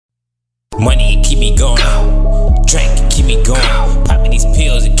Money, it keep me going. Drink, it keep me going. Popping these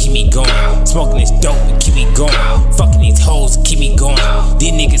pills, it keep me going. Smoking this dope, it keep me going. Fucking these hoes, it keep me going.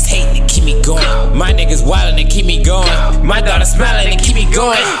 These niggas hating, it keep me going. My niggas wildin', it keep me going. My daughter smiling, it keep me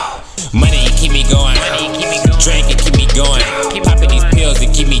going. Money, it keep me going. Drink, it keep me going. Popping these pills, it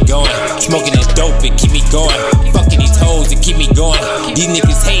keep me going. Smoking this dope, it keep me going. Fucking these hoes, it keep me going. These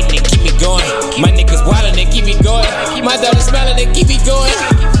niggas hating, it keep me going. My niggas wildin', they keep me going. My daughter smiling, they keep me going.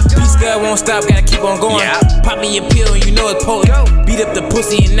 P.Skud won't stop, gotta keep on going. Pop me a pill and you know it's potent. Beat up the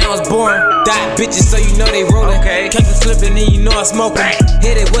pussy and now it's boring. Die bitches so you know they rollin'. Catch them slippin' and you know I'm smoking.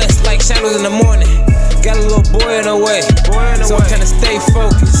 Hit it west like shadows in the morning. Got a little boy in the way, so I'm tryna stay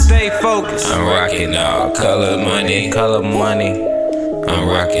focused. I'm rockin' all color money. I'm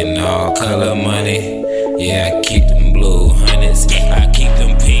rockin' all color money. Yeah, I keep them blue hundreds. I keep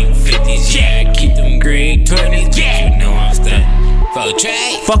them pink 50s. Yeah, I keep them green 20s. Bitch, you know I'm stuntin'.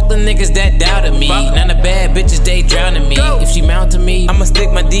 Fuck the niggas that doubted me. None of bad bitches, they drowning me. If she mount to me, I'ma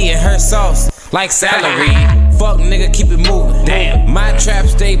stick my D in her sauce like celery. Fuck nigga, keep it moving. Damn, my trap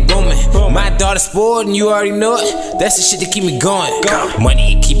stay booming. My daughter spoiled and you already know it. That's the shit that keep me going.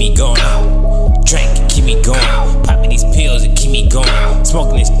 Money, it keep me going. Drink, it keep me going. Popping these pills, it keep me going.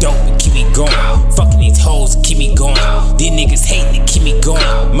 Smoking this dope, it keep me going. Fucking these hoes, it keep me going. These niggas hating, it keep me going.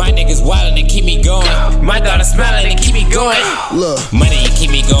 My niggas wildin', it keep me going. My daughter smiling, it keep me going. Look, money, it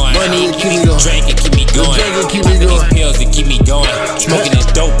keep me going. Money, it keep me going. Drink, it keep me going. Popping these pills, it keep me going. Smoking this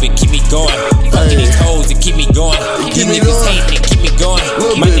dope, it keep me going. Fucking these hoes, it keep me going. These niggas hating, it keep me going.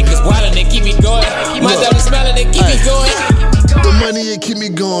 My niggas wildin', they keep me going. My daughter smiling, they keep me going. The money, it keep me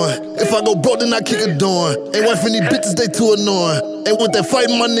going. If I go broke, then I kick a door. Ain't wife any bitches, they too annoying. Ain't with that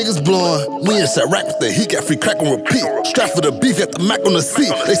fighting, my niggas blowing. We in Chirac with the heat, got free crack on repeat. Strap for the beef, got the Mac on the seat.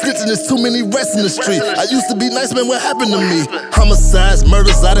 They snitching, there's too many rats in the street. I used to be nice, man, what happened to me? Homicides,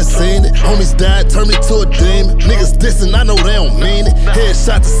 murders, I done seen it. Homies died, turned me to a demon. Niggas dissing, I know they don't mean it.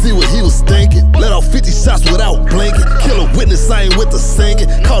 Headshot to see what he was thinking. Let off 50 shots without blinking. Kill a witness, I ain't with the singing.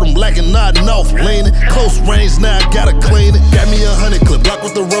 Caught him black and nodding off, leaning. Close range, now I gotta clean it. Got me 100 clip, block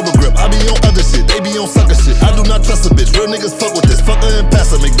with the rubber grip. I be on other shit, they be on sucker shit. I do not trust a bitch, real niggas fuck with this. Fuck her and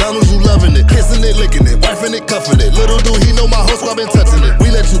pass her, McDonald's, you loving it. Kissing it, licking it, wifing it, cuffing it. Little do he know my whole squad been touching it. We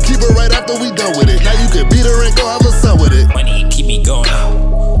let you keep it right after we done with it. Now you can beat her and go have a son with it. Money, it keep me going.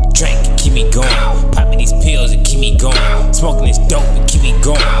 Drink, it keep me going. Popping these pills, it keep me going. Smoking this dope, it keep me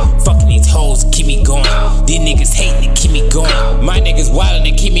going. Fucking these hoes, it keep me going. These niggas hating, it keep me going. My niggas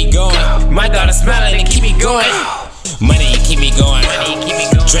wildin', it keep me going. My daughter smiling, it keep me going. Money, it keep me going.